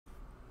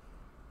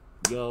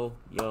Yo.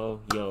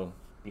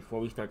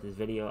 Before we start this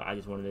video, I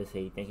just wanted to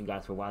say thank you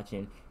guys for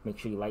watching. Make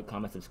sure you like,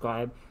 comment,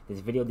 subscribe. This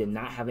video did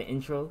not have an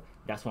intro.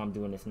 That's why I'm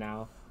doing this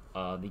now.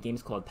 The game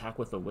is called Pact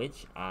with a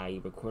Witch. I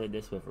recorded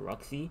this with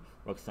Ruxi,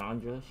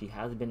 Roxandra. She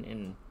has been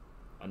in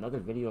another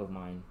video of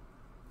mine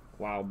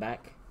a while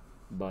back,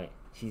 but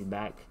she's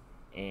back.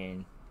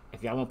 And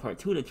if y'all want part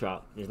 2 to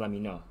drop, just let me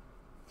know.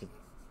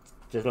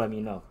 Just let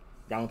me know.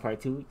 Y'all want part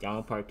 2? Y'all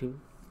want part 2?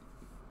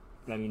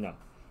 Let me know.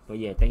 But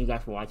yeah, thank you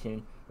guys for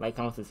watching. Like,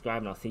 comment, subscribe,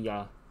 and I'll see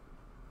y'all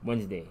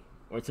Wednesday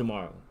or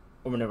tomorrow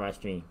or whenever I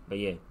stream. But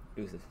yeah,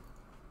 deuces.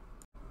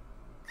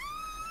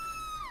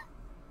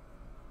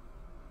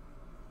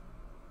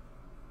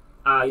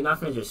 You're not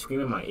finna just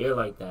scream in my ear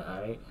like that,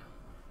 alright?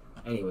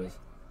 Anyways,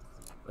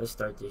 let's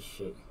start this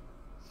shit.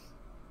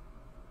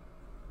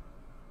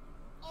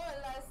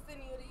 Hola,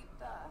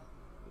 señorita.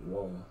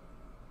 Whoa.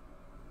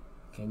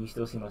 Can you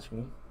still see my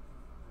screen?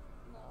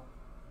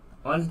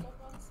 No. On Stuck on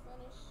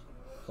Spanish.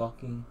 English.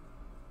 fucking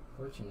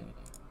fortunate.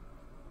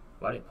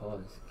 Why'd it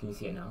pause? Can you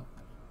see it now?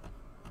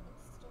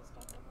 It's still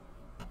stuck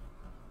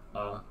on that.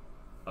 Okay.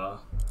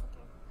 Okay.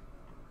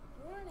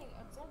 Warning,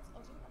 adults.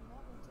 Oh, dude, I'm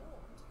not an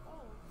adult.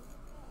 Oh, look at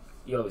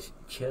that. Yo,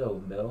 chill,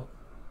 Bill.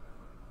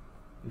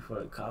 Before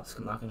the cops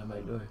come knocking on my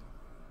door.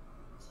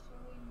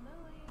 Chilly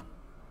Millie.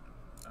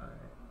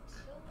 Alright.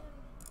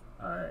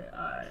 Chillin'.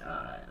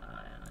 Alright.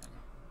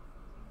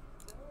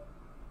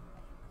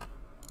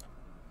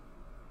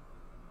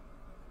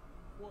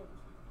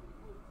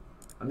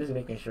 I'm just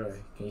making sure.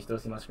 Can you still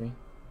see my screen?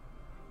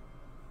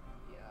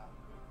 Yeah.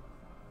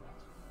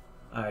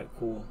 Alright,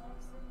 cool.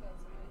 I've seen those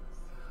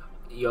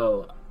pics.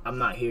 Yo, I'm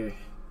not here.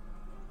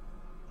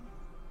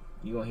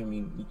 You gonna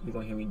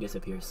hear me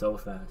disappear so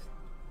fast.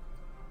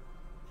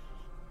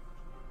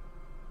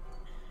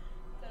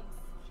 That's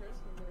sure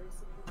some very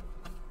simple.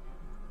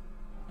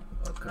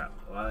 Oh crap,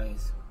 why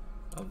is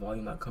my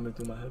volume not coming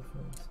through my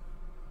headphones?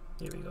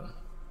 Here we go.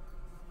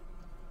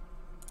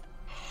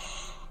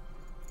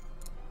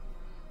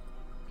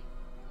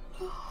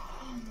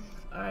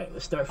 Alright,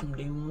 let's start from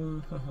day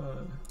one.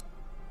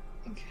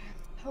 Okay.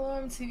 Hello,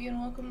 I'm TV and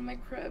welcome to my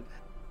crib.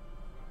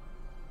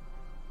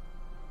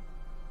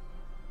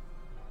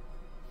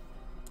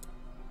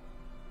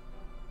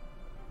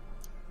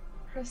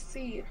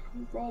 Proceed.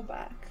 Roll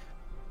back.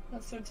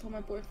 That's what I told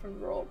my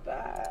boyfriend. Roll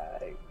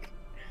back.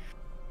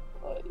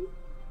 What?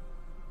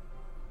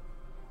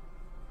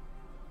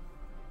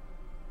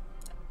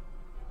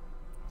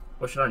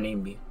 What should our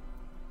name be?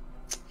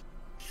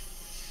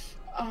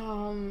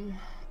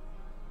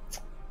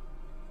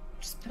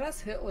 Just put as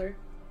Hitler.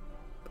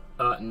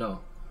 No.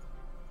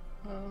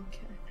 Oh,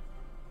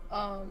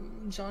 okay.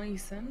 Johnny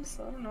Sims?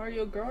 I don't know. Are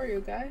you a girl or are you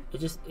a guy?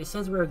 It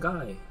says we're a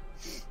guy.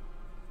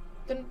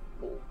 Then,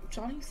 well,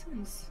 Johnny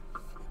Sims.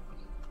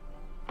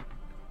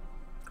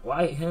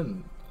 Why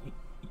him?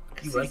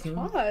 You like he's him?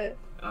 hot.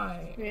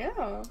 Alright.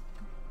 Yeah.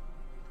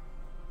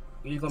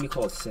 You're gonna be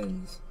called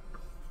Sins.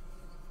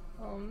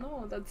 Oh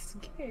no, that's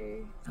gay.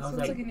 That How's sounds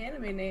that- like an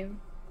anime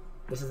name.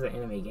 This is an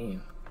anime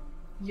game.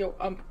 Yo,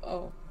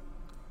 oh.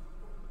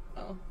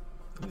 Oh,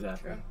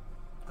 Exactly. true.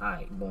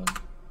 Alright, boom.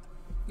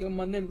 Yo,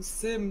 my name's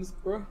Sims,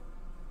 bro.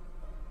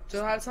 Do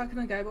you know how to talk in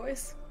a guy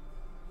voice?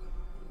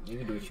 You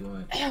can do what you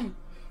want. Yo,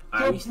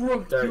 Alright, bro,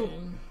 we starting from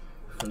the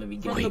From the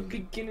beginning.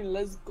 beginning,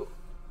 let's go.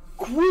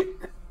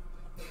 Quick!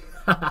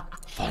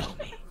 Follow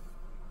me.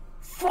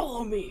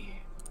 Follow me!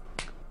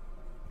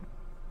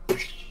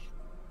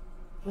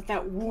 With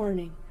that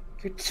warning,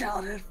 your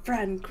childhood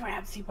friend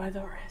grabs you by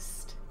the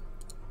wrist.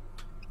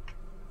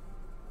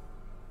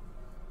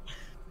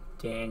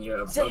 Dan,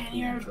 you're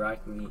Dan,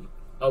 abruptly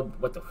Oh,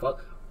 what the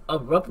fuck?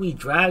 Abruptly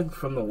dragged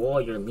from the wall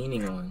you're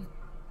leaning on.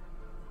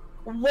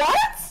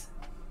 What?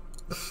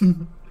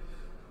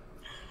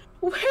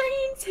 Where are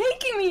you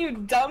taking me, you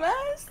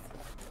dumbass?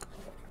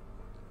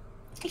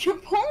 You're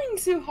pulling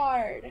too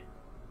hard.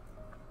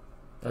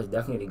 That's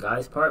definitely the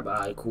guy's part, but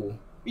alright, cool.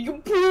 You're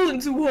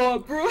pulling too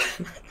hard, bro.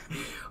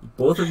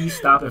 Both of you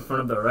stop in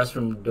front of the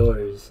restroom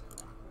doors.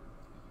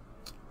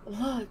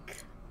 Look.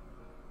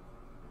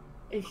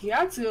 If you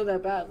have to go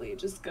that badly,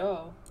 just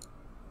go.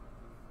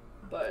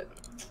 But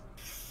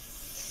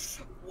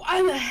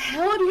why the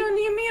hell do you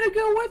need me to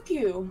go with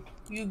you?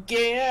 You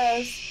gay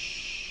ass.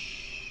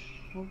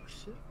 Oh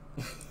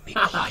shit. Be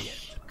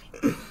quiet.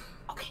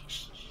 Okay,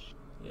 shh.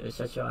 Yeah,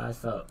 shut your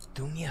ass up.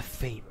 Do me a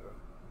favor,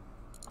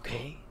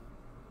 okay?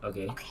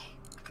 Okay.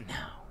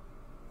 Now,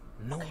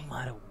 no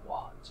matter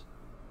what,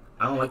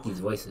 I don't like these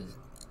voices.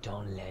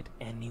 don't let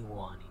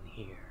anyone in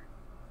here,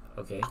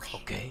 Okay.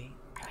 okay?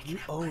 You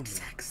owe me.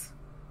 Sex.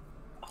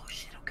 Oh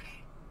shit,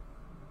 okay.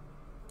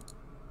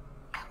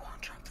 I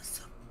won't drop the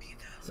soap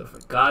either. So for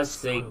God's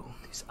sake, Screw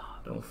this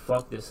up. don't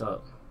fuck this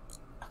up.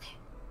 Okay.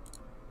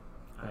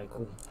 Alright,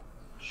 cool.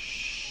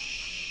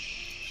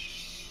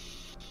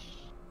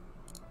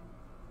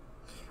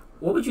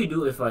 What would you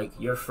do if like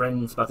your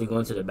friend's about to go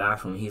into the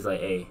bathroom and he's like,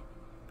 "Hey,"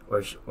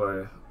 or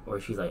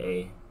she's like,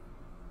 "Hey,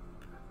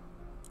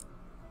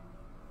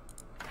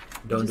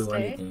 don't Just do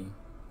stay? anything."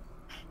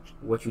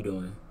 What you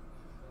doing?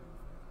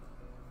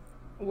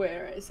 Wait,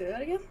 right, say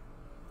that again?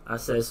 I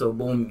said, so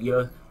boom,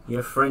 your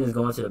friend is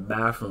going to the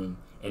bathroom,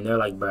 and they're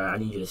like, bruh, I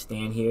need you to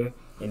stand here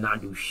and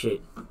not do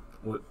shit.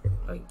 What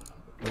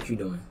you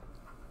doing?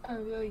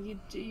 Oh, you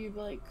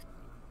like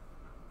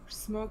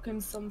smoking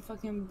some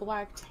fucking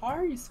black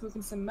tar? You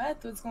smoking some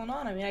meth? What's going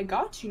on? I mean, I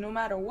got you no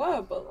matter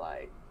what, but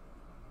like,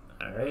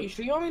 Alright. you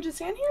sure you want me to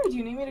stand here, or do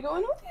you need me to go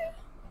in with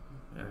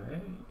you?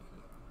 Alright.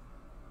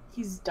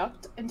 He's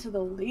ducked into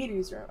the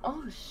ladies' room.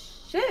 Oh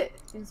shit!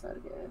 He's about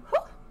to get it.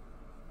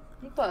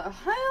 What the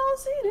hell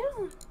is he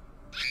doing?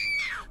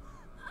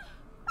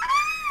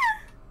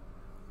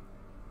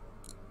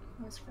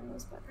 My screen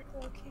was better,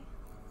 okay.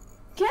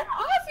 Get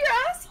off your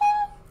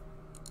asshole!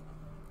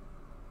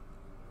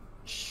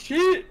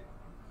 Shit!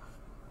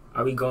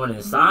 Are we going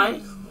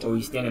inside or are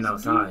we standing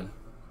outside?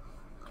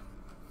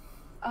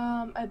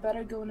 I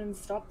better go in and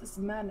stop this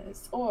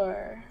menace,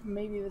 or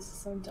maybe this is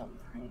some dumb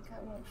prank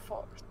I won't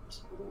fall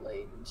for.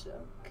 Lame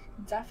joke.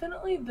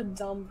 Definitely the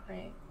dumb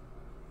prank.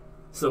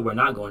 So we're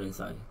not going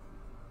inside.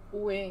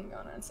 We ain't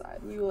going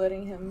inside. We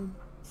letting him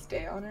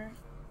stay on her.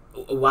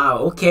 Wow,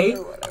 okay.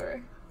 Or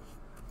whatever.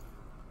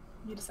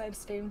 You decide to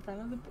stay in front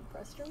of the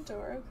restroom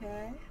door,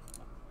 okay?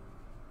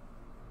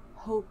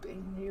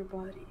 Hoping your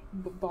body,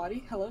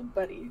 hello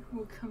buddy,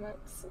 will come out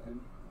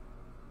soon.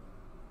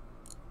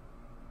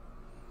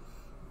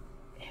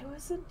 It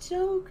was a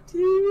joke,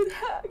 dude.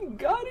 I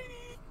got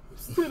it. You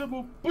son of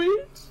a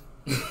bitch.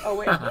 Oh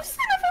wait, you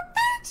son of a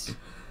bitch.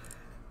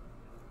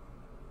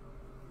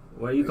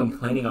 What are you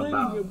complaining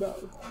about?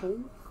 Huh?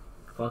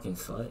 Fucking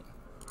slut.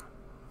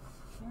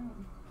 Yeah.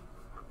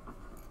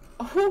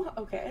 Oh,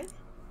 okay.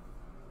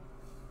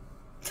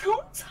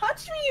 Don't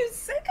touch me, you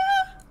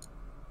sicko!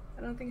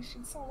 I don't think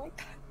she'd sound like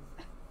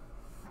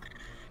that.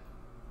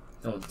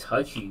 Don't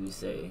touch you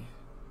say.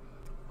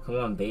 Come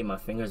on, babe. My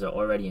fingers are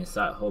already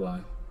inside. Hold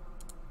on.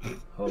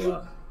 Hold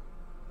up.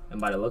 And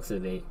by the looks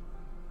of it,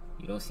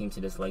 you don't seem to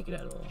dislike it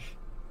at all.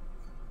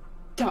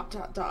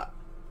 Dot.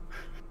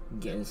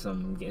 Getting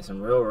some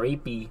real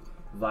rapey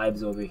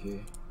vibes over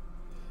here.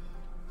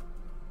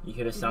 You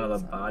hear the sound of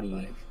a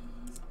body.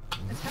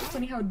 It's kind of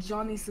funny how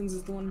Johnny Sins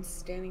is the one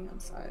standing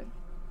outside.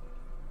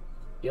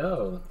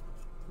 Yo,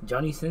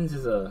 Johnny Sins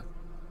is a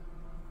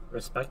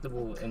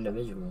respectable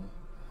individual.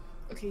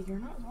 Okay, you're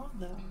not wrong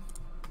though.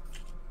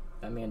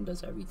 That man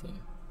does everything.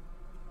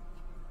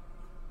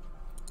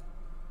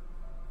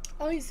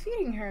 Oh, he's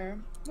feeding her.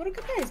 What a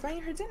good guy. He's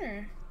buying her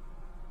dinner.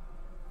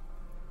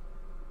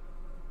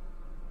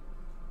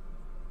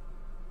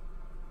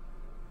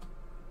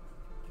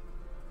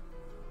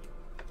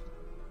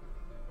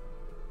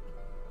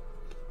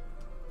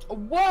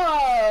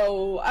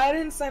 Whoa! I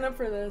didn't sign up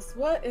for this.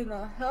 What in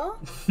the hell?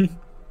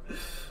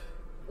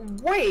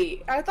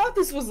 Wait, I thought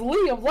this was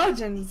League of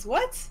Legends.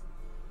 What?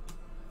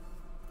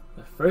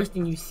 The first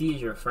thing you see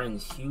is your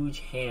friend's huge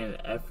hand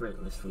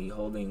effortlessly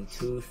holding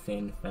two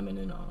thin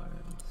feminine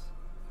arms.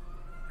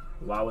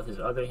 While with his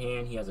other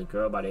hand, he has a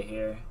girl by the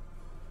hair.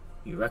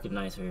 You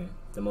recognize her,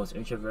 the most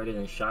introverted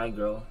and shy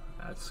girl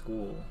at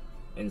school.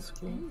 In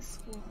school.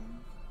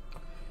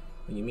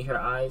 When you meet her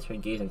eyes, her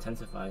gaze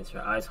intensifies.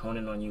 Her eyes hone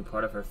in on you,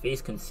 part of her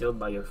face concealed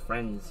by your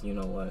friends. You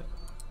know what?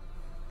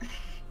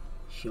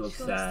 She looks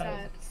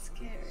sad,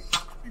 scared,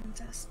 and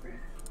desperate.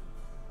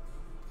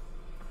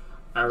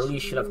 I really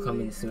should have come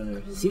in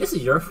sooner. See, this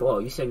is your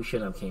fault. You said you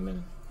shouldn't have came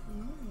in.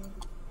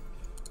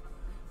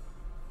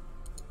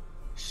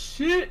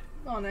 Shit!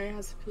 Oh, now he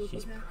has to poop.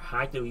 She's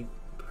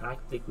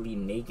practically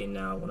naked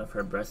now, one of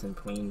her breasts in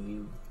plain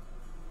view,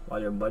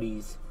 while your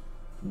buddy's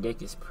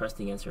dick is pressed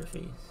against her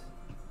face.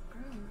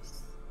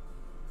 Gross.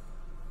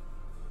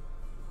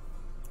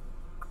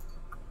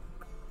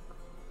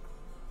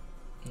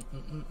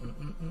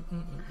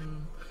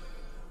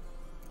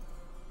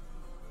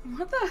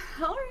 What the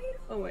hell are you?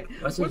 Oh wait.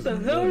 What the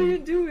hell are you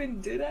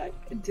doing, Didak?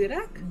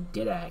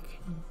 Didak.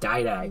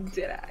 I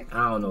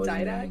don't know his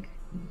name.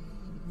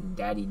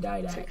 Daddy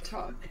Didak.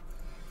 TikTok.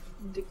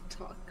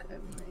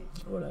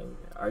 Whatever.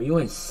 Are you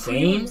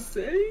insane?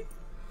 The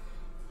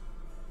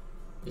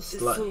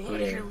slut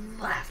here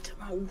laughed at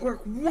my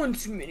work one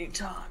too many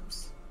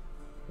times.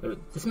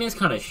 This man's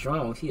kind of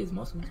strong. See his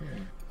muscles?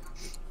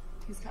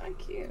 He's kind of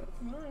cute.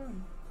 I don't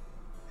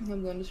know.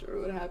 I'm going to show her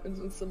what happens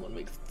when someone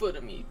makes fun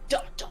of me.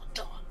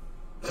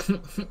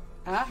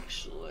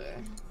 Actually,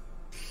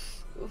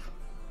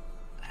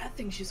 I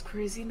think she's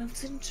crazy enough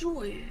to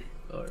enjoy it.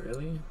 Oh,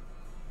 really?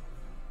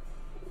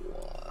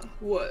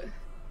 What?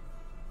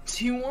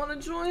 Do you want to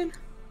join?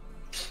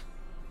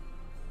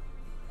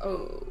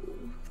 Oh.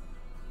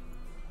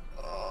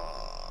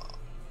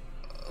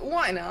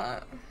 Why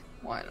not?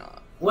 Why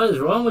not? What is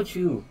wrong with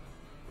you?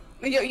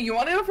 You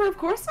want to go for of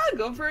course not?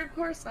 Go for of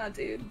course not,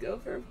 dude. Go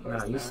for of course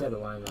not. Nah, you said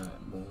why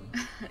not. Boom.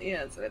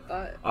 Yeah, that's what I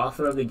thought.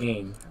 Author of the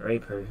game,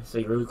 rape her. So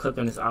you really clicked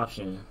on this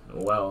option.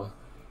 Well,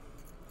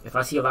 if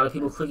I see a lot of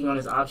people clicking on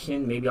this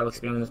option, maybe I'll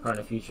expand on this part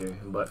in the future.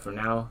 But for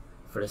now,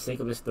 for the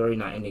sake of the story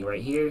not ending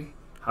right here,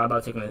 how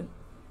about taking a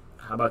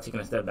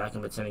step back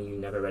and pretending you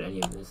never read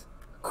any of this?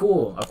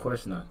 Cool. Of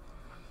course not.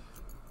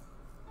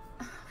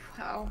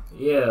 Wow.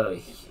 Yeah,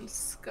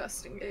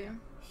 Disgusting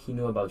game. he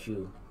knew about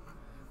you.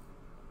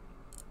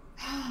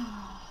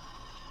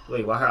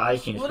 Wait, why her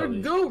eyes changed Let her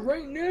colors? go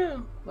right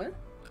now. What?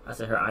 I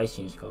said her eyes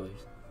changed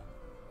colors.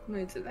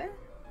 Wait, did they?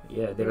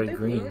 Yeah, they Were were they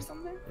green. blue or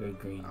something? They were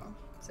green. Oh,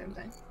 same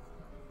thing.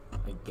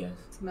 I guess.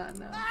 It's mad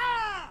now.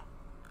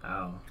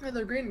 Ow. Oh,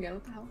 they're green again.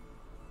 What the hell?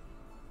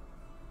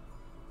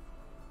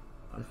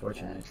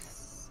 Unfortunate.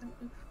 That's...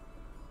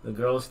 The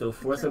girl is still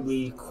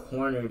forcibly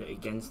cornered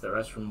against the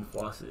restroom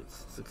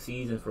faucets.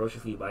 Succeeds in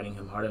ferociously biting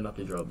him hard enough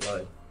to draw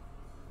blood.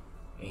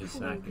 And he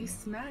smacked He her.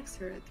 smacks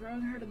her,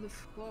 throwing her to the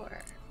floor.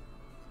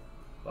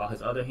 While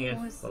his other hand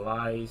What was-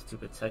 flies to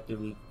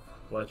protectively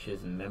clutch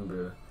his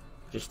member,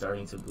 just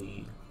starting to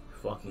bleed.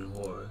 Fucking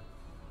horror.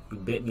 You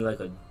bit me like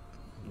a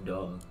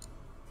dog.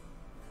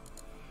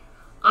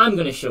 I'm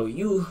gonna show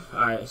you.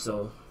 Alright,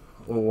 so,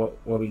 what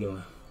are we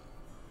doing?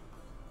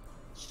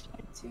 Should I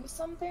do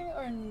something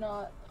or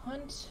not?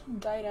 Punch,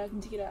 Didak,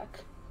 Didak.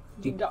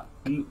 You- Didak.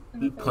 You in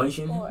the face,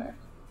 punching him? or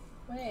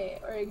wait,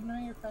 or ignore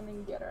your friend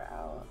and get her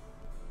out.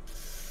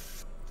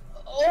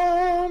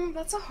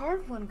 That's a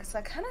hard one because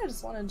I kind of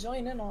just want to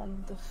join in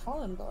on the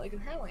fun, but like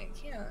apparently I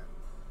can't.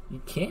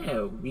 You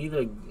can't. We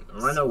either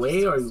run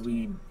away or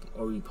we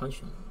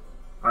punch him.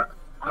 I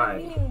Alright.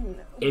 mean,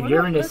 If we're you're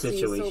not in this pussies,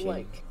 so, situation,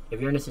 like, if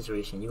you're in this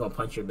situation, you gonna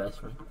punch your best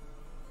friend?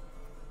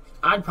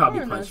 I'd probably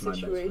we're in that punch my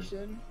best friend.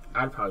 situation.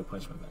 I'd probably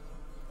punch my best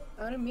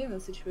I wouldn't be in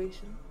that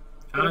situation.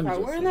 But friend. if I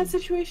I'm were just in that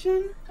saying.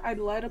 situation, I'd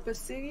light up a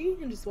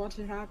ciggy and just watch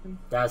it happen.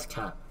 That's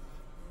cap.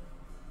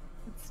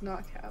 It's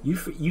not cap.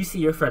 You see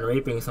your friend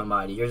raping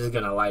somebody, you're just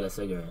gonna light a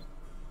cigarette.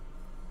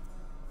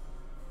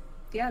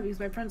 Yeah, because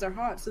my friends are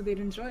hot, so they'd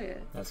enjoy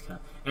it. That's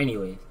cap.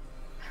 Anyways,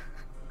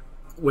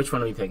 which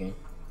one are we picking?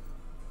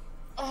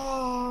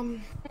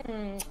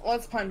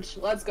 Let's punch.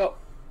 Let's go.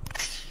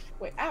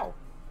 Wait, ow.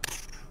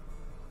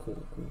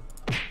 Cool. You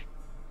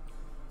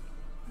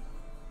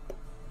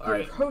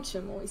Alright, approach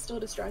him while he's still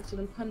distracted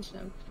and punch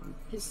him.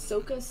 His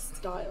Soka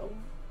style.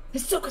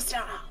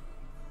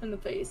 In the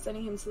face,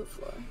 sending him to the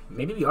floor.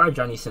 maybe we are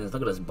Johnny Sins.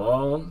 Look at us,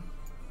 bald.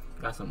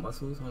 Got some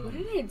muscles on What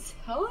him. did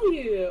I tell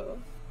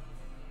you?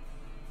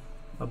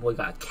 My boy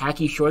got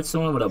khaki shorts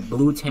on with a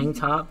blue tank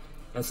top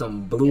and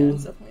some Yeah, blue,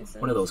 it's definitely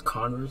sense. one of those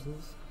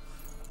Converses.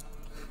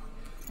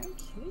 How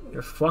cute.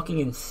 You're fucking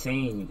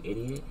insane, you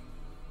idiot.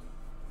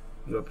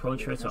 You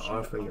approach her to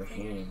offer your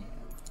hand.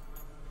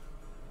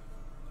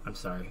 I'm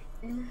sorry.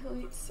 I'm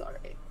really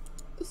sorry.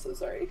 I'm so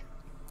sorry.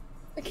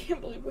 I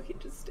can't believe what he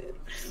just did.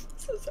 I'm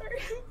so sorry.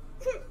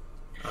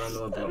 I don't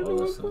know I about don't know all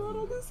what's this. going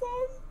on this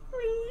song.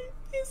 Really?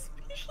 He's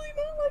usually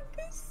not like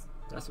this.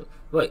 That's what.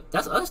 Look,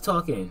 that's us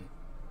talking.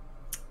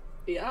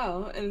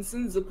 Yeah, and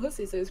since the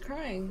pussy says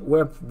crying.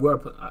 Where?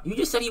 You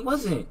just said he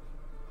wasn't.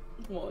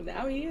 Well,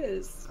 now he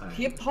is. Alright.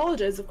 He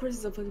apologized. Of course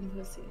he's a fucking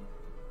pussy.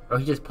 Or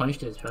he just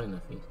punched his friend in the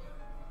face.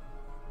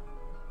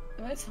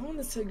 Am I telling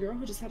this to a girl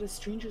who just had a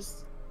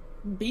stranger's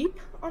beep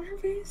on her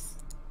face?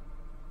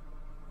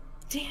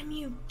 Damn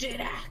you,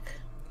 Didak!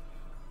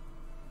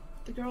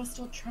 The girl is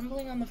still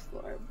trembling on the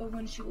floor, but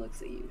when she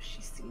looks at you,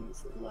 she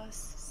seems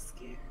less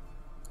scared.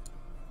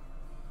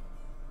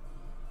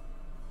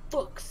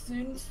 Fuck,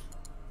 Sins.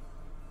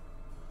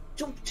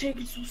 Don't take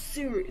it so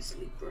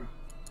seriously, bro.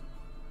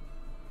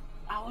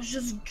 I was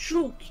just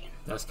joking.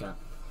 That's cap.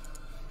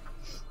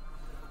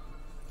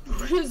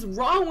 What is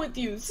wrong with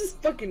you? This is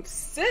fucking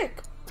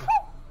sick.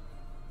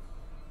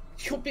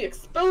 You'll be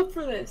expelled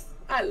for this,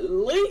 at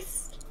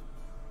least.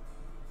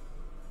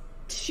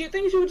 Do you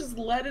think she would just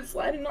let it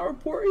slide and not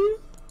report you?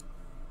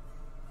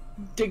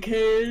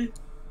 Dickhead.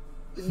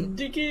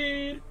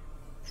 Dickhead.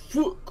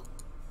 Fuck.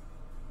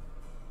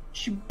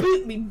 She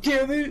bit me,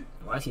 damn it.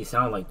 Why does he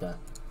sound like that?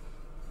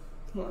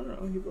 Well, I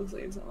don't know. He looks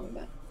like he's something like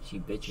that. She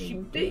bit She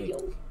your bit dick.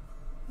 you.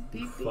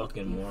 You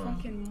fucking moron.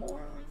 Fucking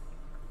moron.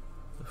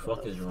 The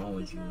fuck is wrong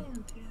with you? wrong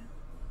with you?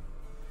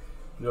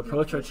 You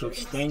approach her to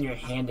extend your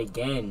hand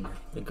again.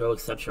 The girl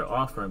accepts your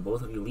offer, and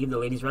both of you leave the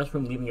ladies'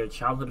 restroom, leaving your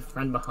childhood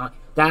friend behind.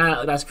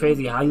 That's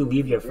crazy. How you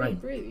leave your friend?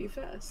 Breathe, you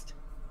fast.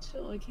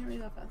 Chill, I can't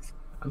read that fast.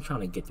 I'm trying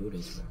to get through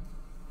this,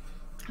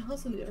 bro.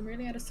 Listen, dude, I'm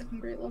reading at a second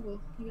grade level.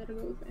 You gotta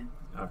go with me.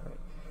 Alright.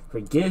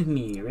 Forgive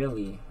me,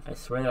 really. I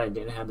swear that I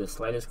didn't have the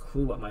slightest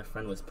clue what my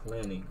friend was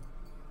planning.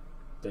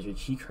 Does your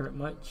cheek hurt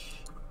much?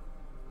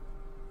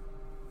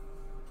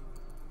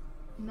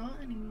 Not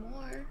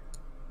anymore.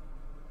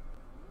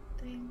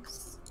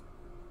 Thanks.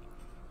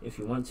 If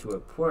you want to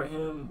report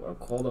him or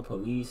call the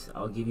police,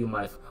 I'll give you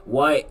my...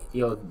 What?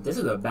 Yo, this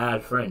is a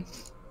bad friend.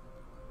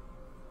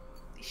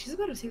 She's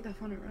about to take that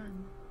phone and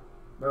run.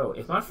 Bro,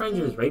 if my friend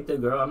just raped a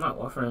girl, I'm not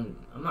offering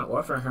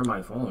her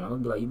my phone. I'm gonna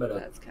be like, you better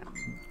That's cap.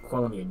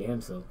 call him your damn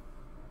self.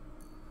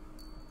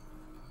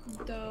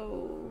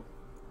 Though,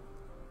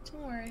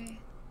 don't worry.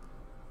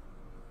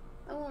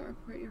 I won't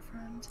report your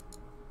friend.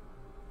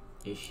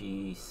 Is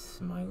she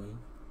smiling?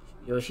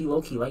 Yo, she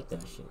low-key like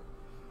that shit.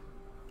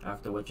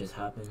 After what just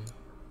happened.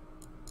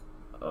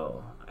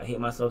 Oh, I hate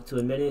myself to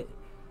admit it,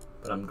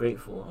 but I'm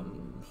grateful.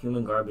 I'm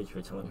human garbage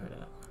for telling her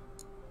that.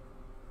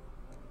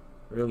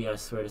 Really, I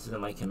swear this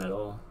isn't like him at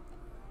all.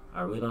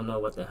 I really don't know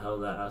what the hell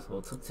that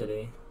asshole took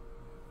today.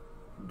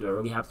 Do I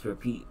really have to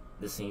repeat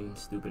the same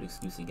stupid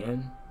excuse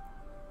again?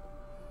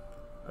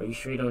 Are you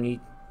sure you don't need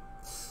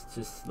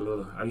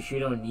Are you sure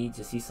you don't need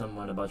to see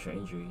someone about your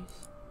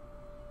injuries?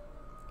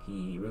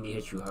 He really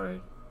hit you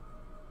hard.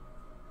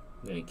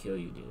 I'm gonna kill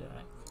you, dude.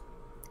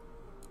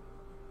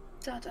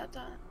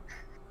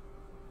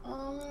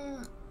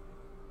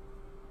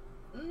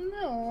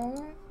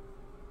 No.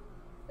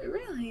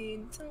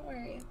 Really, don't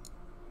worry.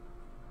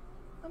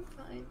 I'm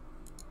fine.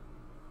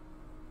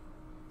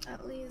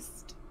 At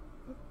least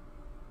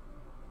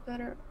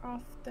better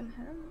off than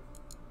him.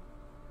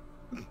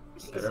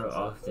 Better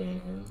off than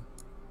him?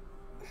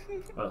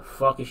 Why the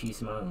fuck is she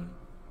smiling?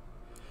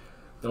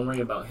 Don't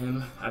worry about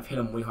him. I've hit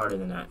him way harder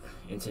than that.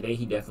 And today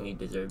he definitely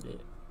deserved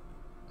it.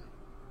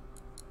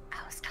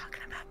 I was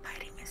talking about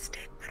biting his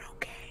stick, but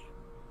okay.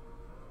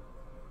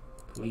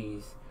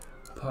 Please.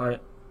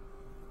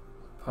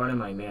 Pardon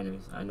my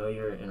manners. I know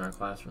you're in our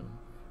classroom,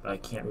 but I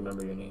can't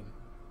remember your name.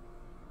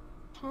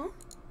 Huh?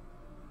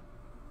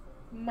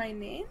 My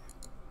name?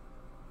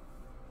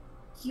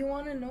 You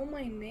wanna know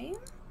my name?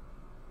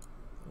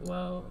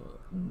 Well,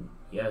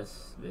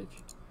 yes,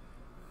 bitch.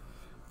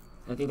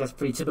 I think that's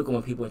pretty typical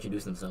when people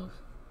introduce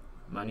themselves.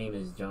 My name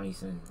is Johnny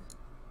Sins.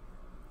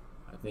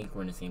 I think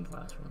we're in the same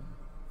classroom.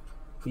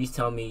 Please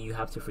tell me you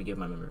have to forgive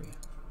my memory.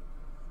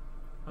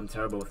 I'm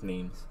terrible with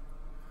names.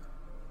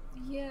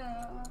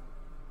 Yeah.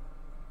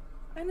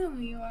 I know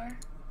who you are.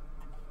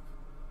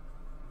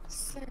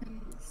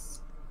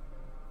 Sins.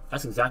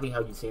 That's exactly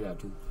how you say that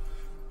too.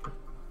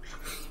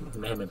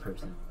 Man in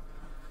person.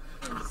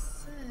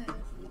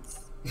 Sins.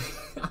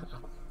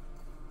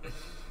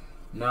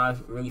 Now I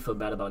really feel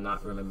bad about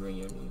not remembering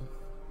your name.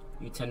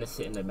 You tend to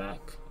sit in the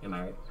back, am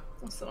I right?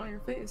 I'll sit on your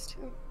face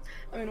too.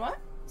 I mean, what?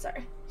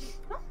 Sorry.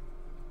 Huh?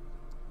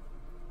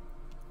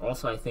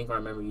 Also, I think I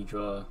remember you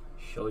draw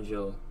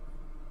shoujo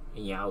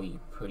and yaoi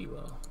pretty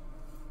well.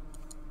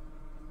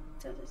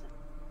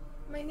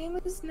 My name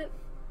is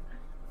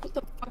What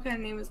the fuck kind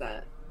of name is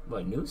that?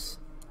 What, Noose?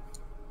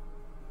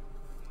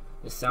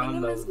 The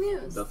sound of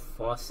the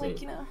faucet.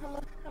 Like, you know,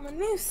 I'm a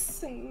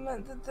noose and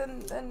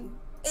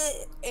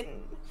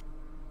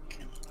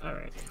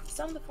Alright.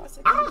 sound of the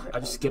faucet. I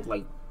just skipped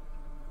like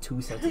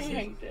 2 sentences.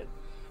 Yeah, you did.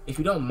 If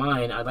you don't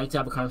mind, I'd like to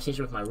have a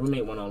conversation with my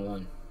roommate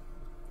one-on-one.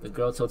 The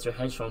girl tilts her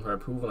head, showing her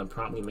approval, and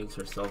promptly makes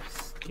herself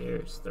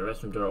scarce. The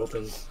restroom door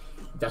opens.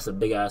 That's a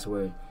big-ass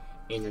word.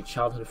 And your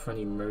childhood friend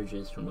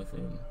emerges from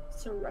within.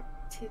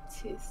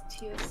 Surreptitious.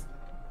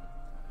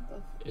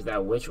 Is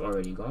that witch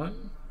already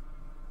gone?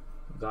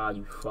 God,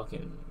 you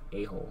fucking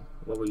a-hole.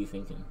 What were you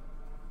thinking?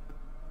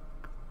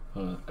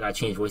 Hold on, I gotta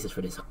change voices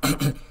for this.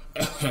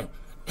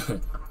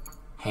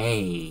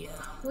 Hey.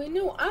 Wait,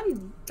 no,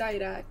 I'm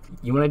Didac.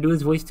 You wanna do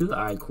his voice too?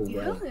 Alright, cool,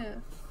 bro. Hell yeah.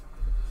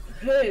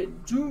 Hey,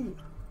 dude.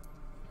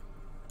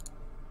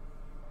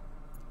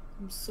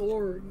 I'm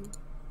sorry.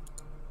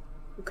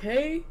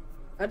 Okay?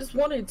 I just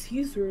wanted to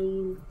tease her a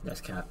little.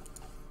 That's cap.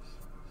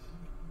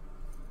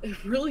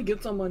 It really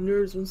gets on my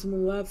nerves when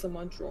someone laughs at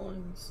my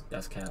drawings.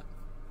 That's cap.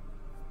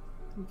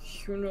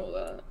 You know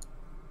that.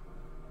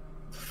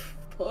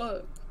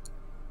 Fuck.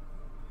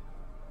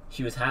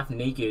 She was half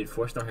naked,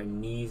 forced on her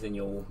knees, and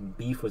your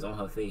beef was on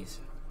her face.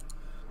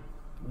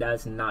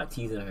 That's not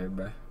teasing her,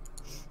 bruh.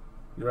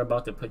 You were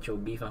about to put your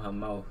beef in her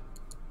mouth.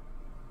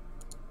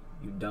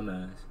 You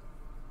dumbass.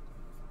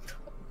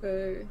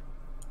 Okay.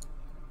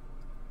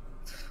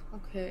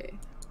 Okay.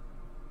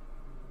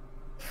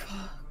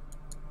 Fuck.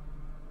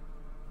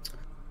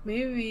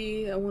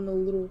 Maybe I went a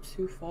little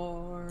too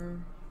far.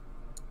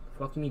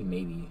 Fuck me,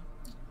 maybe.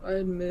 I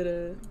admit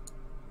it.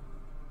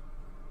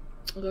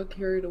 I got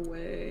carried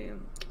away.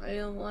 I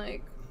didn't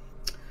like.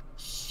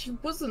 She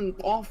wasn't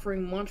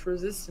offering much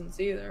resistance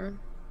either.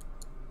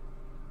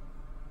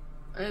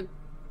 It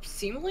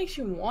seemed like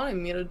she wanted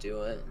me to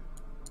do it.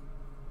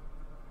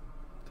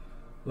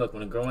 Look,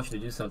 when a girl wants you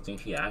to do something,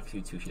 she asks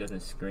you to. She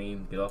doesn't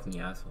scream, "Get off me,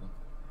 asshole,"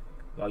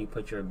 while you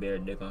put your bare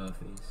dick on her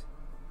face.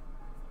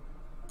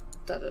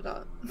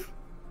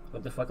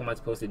 What the fuck am I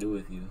supposed to do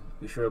with you?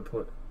 I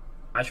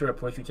should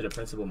report you to the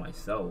principal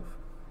myself.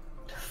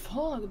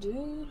 Fuck,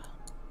 dude.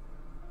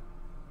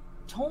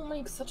 Don't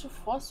make such a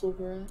fuss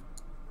over it.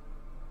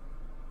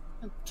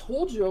 I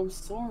told you I was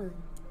sorry.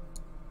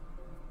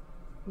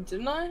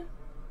 Didn't I?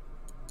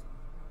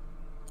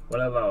 What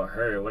about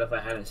her? What if I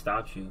hadn't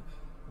stopped you?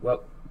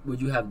 What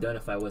would you have done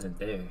if I wasn't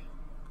there?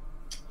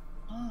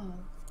 Oh.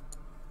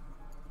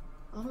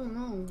 I don't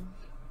know.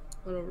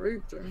 I'd have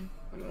raped her.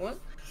 I mean, what?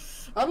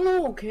 I don't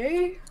know,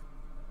 okay?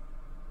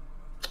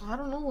 I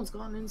don't know what's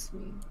gone into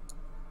me.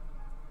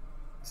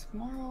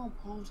 Tomorrow I'll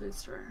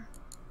apologize to her.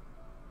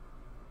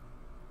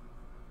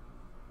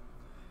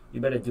 You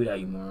better do that,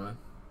 you moron.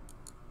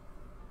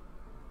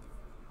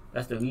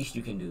 That's the least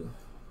you can do.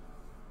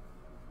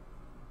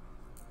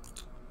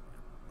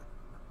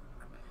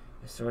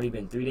 It's already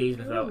been 3 days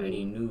without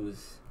any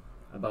news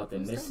about the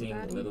missing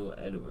little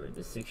Edward,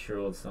 the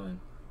 6-year-old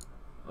son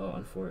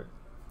of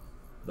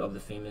the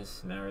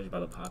famous marriage by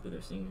the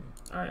popular singer.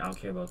 Alright, I don't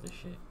care about this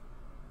shit.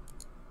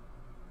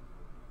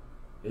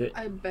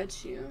 I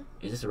bet you.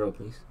 Is this a real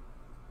place?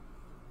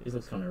 This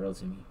looks kind of real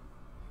to me.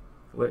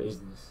 Where is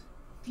this?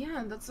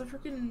 Yeah, that's a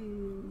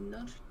freaking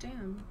Notre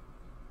Dame.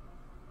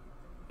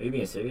 Are you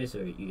being serious,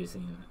 or are you just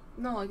saying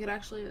that? No, like it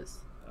actually is.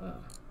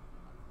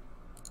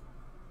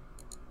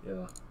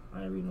 Yo,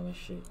 I ain't reading all this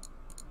shit.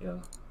 Yo.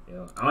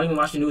 I don't even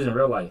watch the news in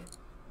real life.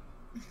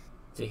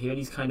 To hear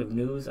these kind of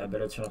news, I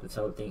better turn off the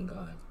tele. Thank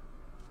God.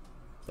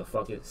 The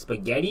fuck is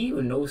spaghetti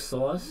with no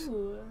sauce?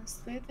 Ooh,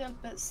 spaghetti al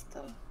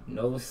pesto.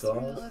 No It's for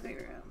the sauce? living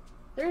room.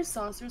 There's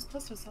sauce. There's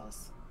pesto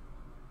sauce.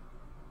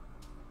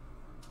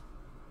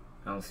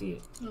 I don't see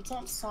it. No, it's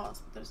not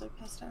sauce, but there's like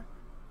pesto.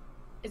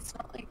 It's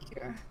not like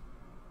your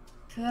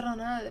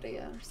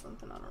peronaria or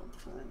something. I don't know what the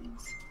fuck that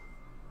means.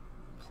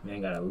 This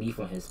man got a leaf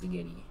on his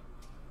spaghetti.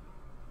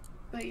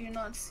 But you're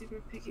not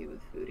super picky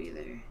with food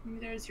either.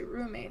 Neither is your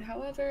roommate.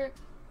 However,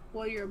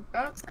 while you're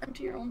about to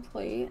empty your own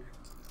plate,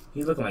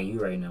 He's looking like you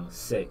right now.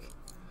 Sick.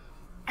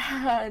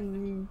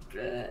 and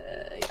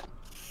yeah.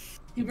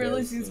 He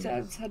barely seems to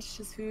have touched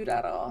his food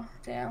at all.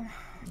 Damn.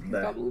 He's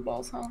got blue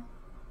balls, huh?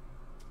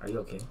 Are you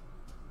okay?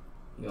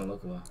 You don't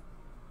look well.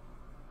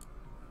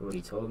 For what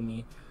he told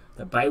me.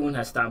 The bite wound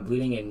has stopped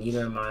bleeding and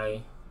neither am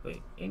I...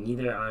 Wait. And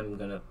neither I'm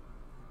gonna...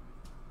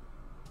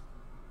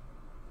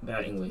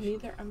 Bad English.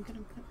 Neither I'm gonna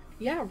put...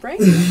 Yeah, right?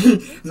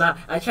 Nah,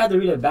 I tried to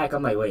read it back.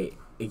 I'm like, wait.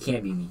 It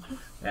can't be me.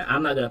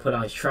 I'm not gonna put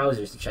on his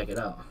trousers to check it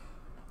out.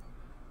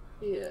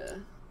 Yeah.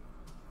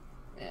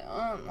 Yeah,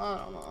 I don't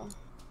know.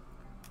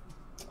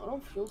 I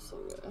don't feel so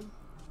good.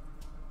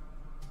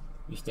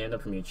 You stand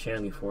up from your chair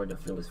and lean forward to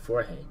feel his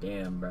forehead.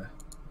 Damn, bruh.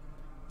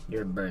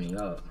 You're burning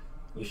up.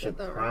 You should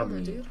that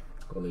probably dude.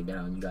 go lay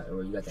down. You got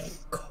that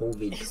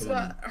COVID. He's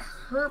got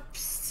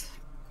herpes.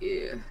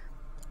 Yeah.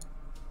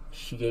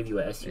 She gave you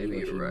a STD Maybe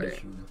when she you're bit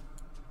right.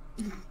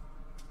 you.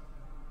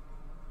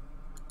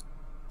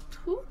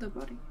 Who? The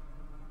body.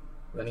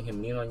 Letting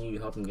him kneel on you, you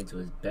help him get to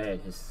his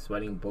bed. His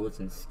sweating bullets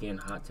and skin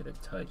hot to the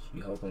touch.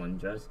 You help him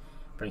undress,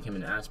 bring him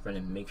an aspirin,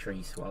 and make sure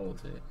he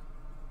swallows it.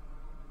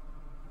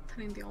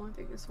 That ain't the only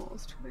thing he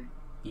swallows today.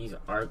 These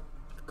Arcum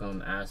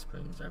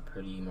aspirins are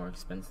pretty more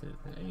expensive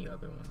than any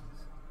other ones.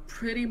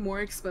 Pretty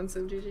more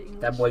expensive, DJ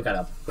English. That boy got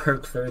a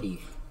Perk 30.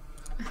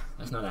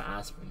 That's not an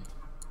aspirin.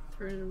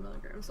 300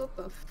 milligrams. What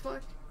the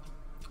fuck?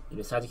 You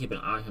decide to keep an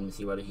eye on him to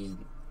see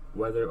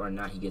whether or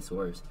not he gets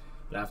worse.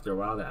 But after a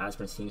while, the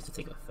aspirin seems to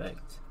take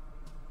effect.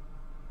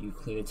 You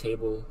clean a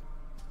table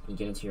and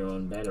get into your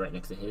own bed right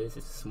next to his.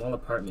 It's a small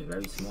apartment,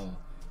 very small.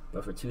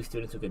 But for two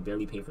students who could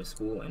barely pay for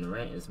school and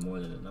rent, it's more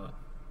than enough.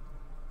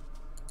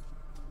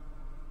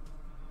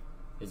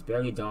 It's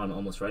barely dawn.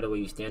 Almost right away,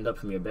 you stand up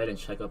from your bed and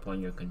check up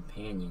on your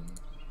companion.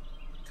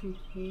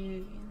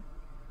 Companion.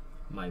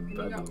 My And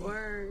brother. it got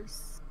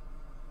worse.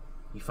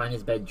 You find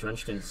his bed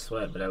drenched in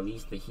sweat, but at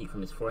least the heat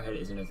from his forehead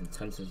isn't as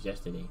intense as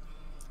yesterday.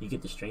 You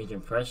get the strange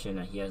impression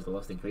that he has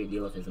lost a great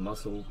deal of his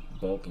muscle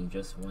bulk in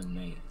just one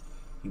night.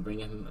 You bring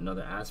him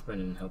another aspirin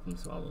and help him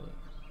swallow it.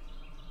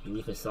 You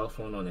leave his cell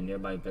phone on the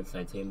nearby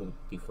bedside table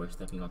before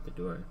stepping out the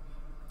door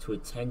to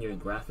attend your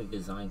graphic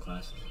design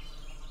classes.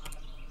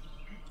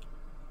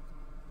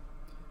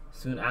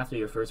 Soon after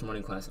your first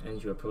morning class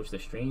ends, you approach the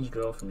strange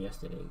girl from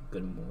yesterday.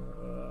 Good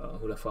morning.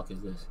 Who the fuck is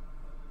this?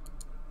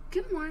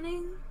 Good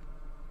morning.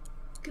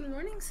 Good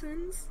morning,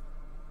 sons.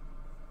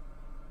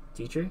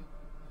 Teacher?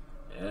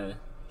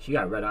 She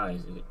got red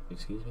eyes.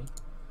 Excuse me?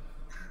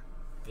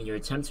 In your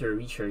attempt to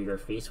reach her, you're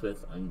faced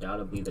with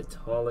undoubtedly the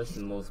tallest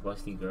and most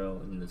busty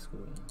girl in the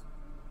school.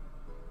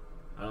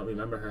 I don't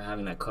remember her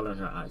having that color in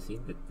her eyes. See,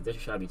 this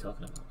should I be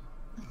talking about.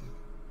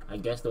 I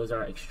guess those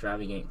are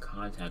extravagant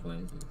contact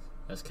lenses.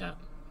 That's cap.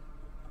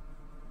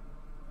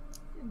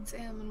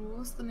 Damn, and what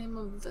was the name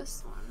of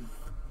this one?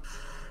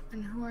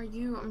 And who are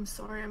you? I'm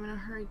sorry, I'm in a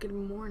hurry. Good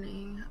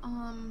morning.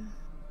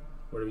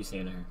 What are we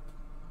saying to her?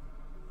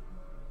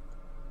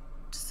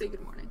 Just say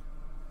good morning.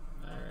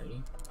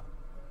 Alrighty.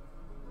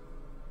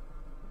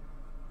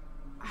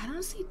 I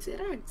don't see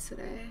Didak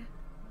today.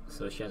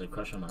 So she has a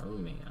crush on my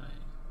roommate.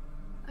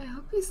 I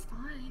hope he's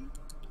fine.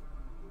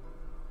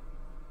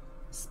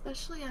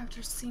 Especially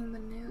after seeing the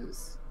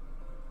news.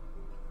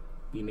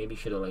 We maybe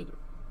should have, like,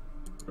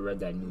 read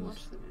that news.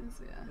 Watch the news,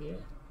 yeah. Yeah.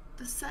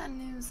 The sad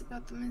news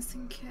about the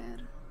missing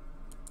kid.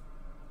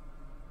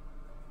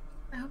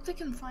 I hope they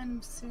can find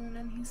him soon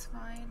and he's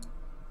fine.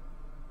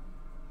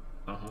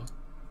 Uh-huh.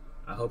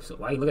 I hope so.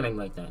 Why are you looking at me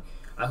like that?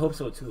 I hope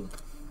so, too.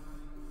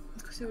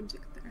 Because he would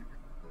dig there.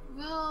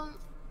 Well...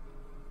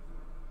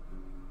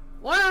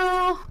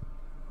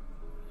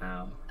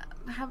 Ow.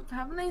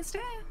 Have a nice day.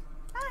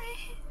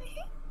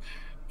 Bye.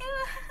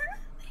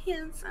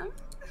 Handsome.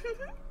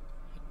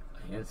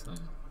 Handsome.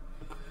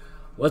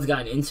 What's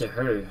gotten into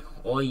her?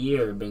 All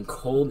year been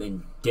cold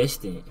and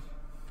distant.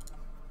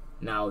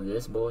 Now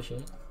this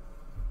bullshit.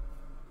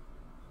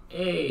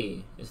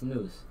 Hey, it's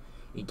news.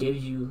 It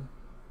gives you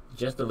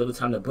just a little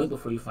time to blink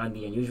before you find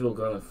the unusual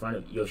girl in front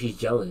of you. Yo, she's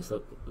jealous.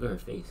 Look at her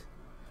face.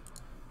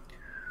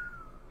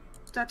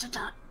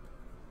 Dot.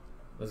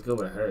 What's good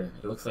with her?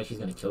 It looks like she's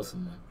gonna kill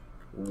someone.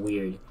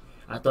 Weird.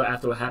 I thought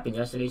after what happened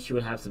yesterday, she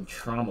would have some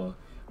trauma.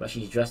 But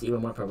she's dressed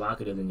even more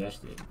provocative than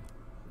yesterday.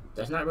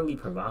 That's not really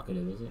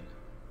provocative, is it?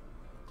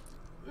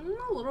 A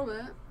little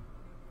bit.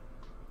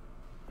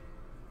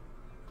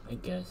 I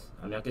guess.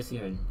 I mean, I can see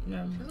her.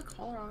 No. She has a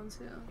collar on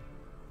too.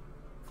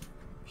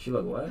 She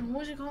look what? And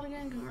what was she called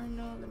again?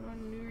 Unyuriginal.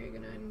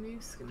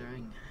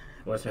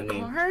 What's her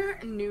Call name? her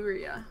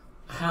Nuria.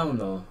 Hell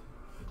no.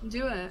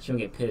 Do it. She gonna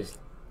get pissed.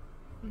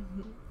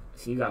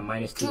 So you got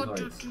 -2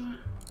 hearts.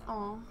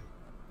 Oh.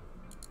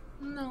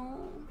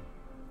 No.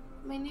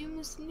 My name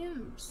is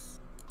Nims.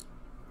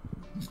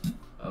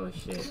 Oh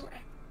shit.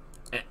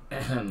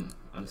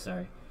 I'm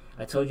sorry.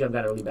 I told you I've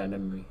got a really bad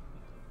memory.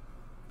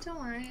 Don't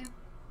worry.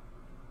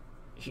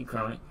 She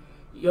crying.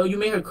 Yo, you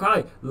made her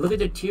cry. Look at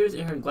the tears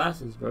in her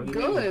glasses, bro. You made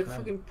her Good, cry.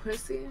 fucking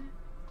pussy.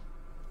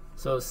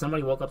 So if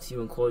somebody walk up to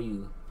you and call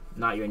you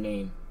not your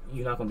name,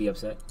 you're not gonna be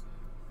upset?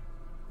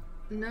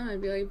 No, I'd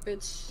be like,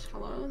 bitch,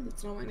 hello?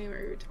 That's not my name, are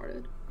you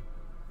retarded?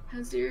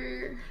 How's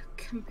your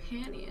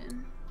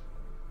companion?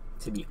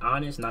 To be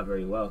honest, not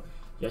very well.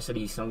 Yesterday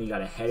he suddenly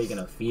got a headache and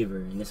a fever,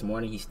 and this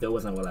morning he still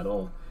wasn't well at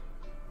all.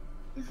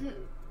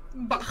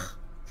 Bach.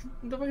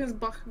 The fuck is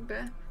Bach?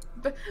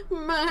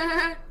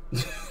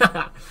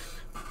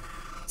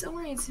 Don't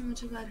worry too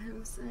much about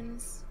him,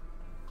 Sins.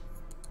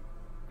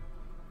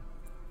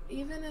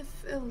 Even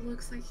if it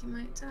looks like he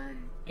might die,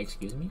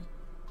 Excuse me?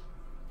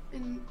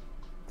 in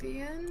the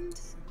end,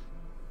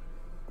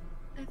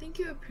 I think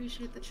you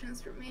appreciate the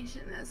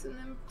transformation as an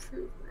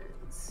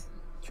improvement.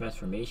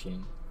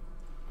 Transformation?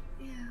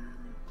 Yeah.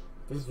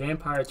 This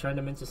vampire turned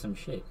him into some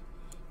shit.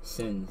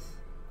 Sins.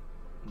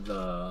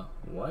 The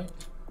what?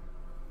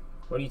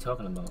 What are you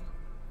talking about?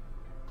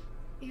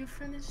 Your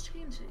friend is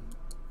changing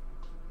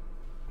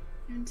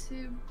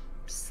into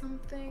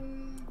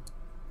something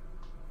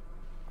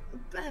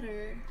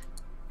better.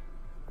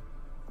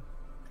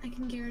 I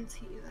can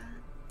guarantee you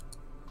that.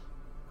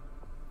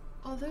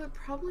 Although it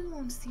probably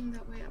won't seem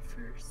that way at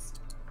first.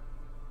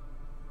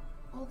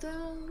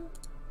 Although,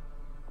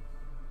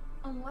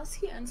 unless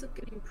he ends up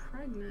getting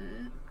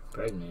pregnant,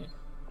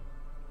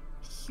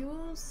 he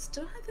will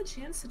still have the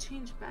chance to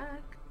change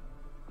back.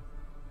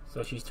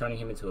 So she's turning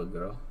him into a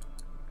girl?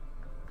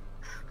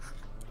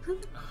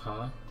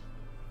 Huh?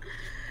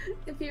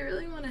 If you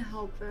really want to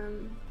help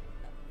him,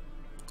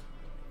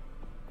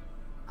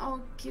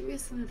 I'll give you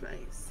some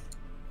advice.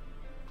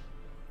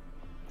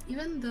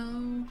 Even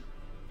though,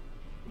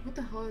 what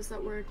the hell is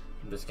that word?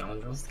 The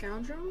scoundrel?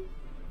 Scoundrel?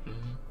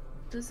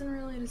 Doesn't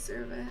really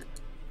deserve it.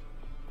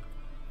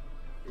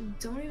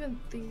 Don't even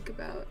think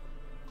about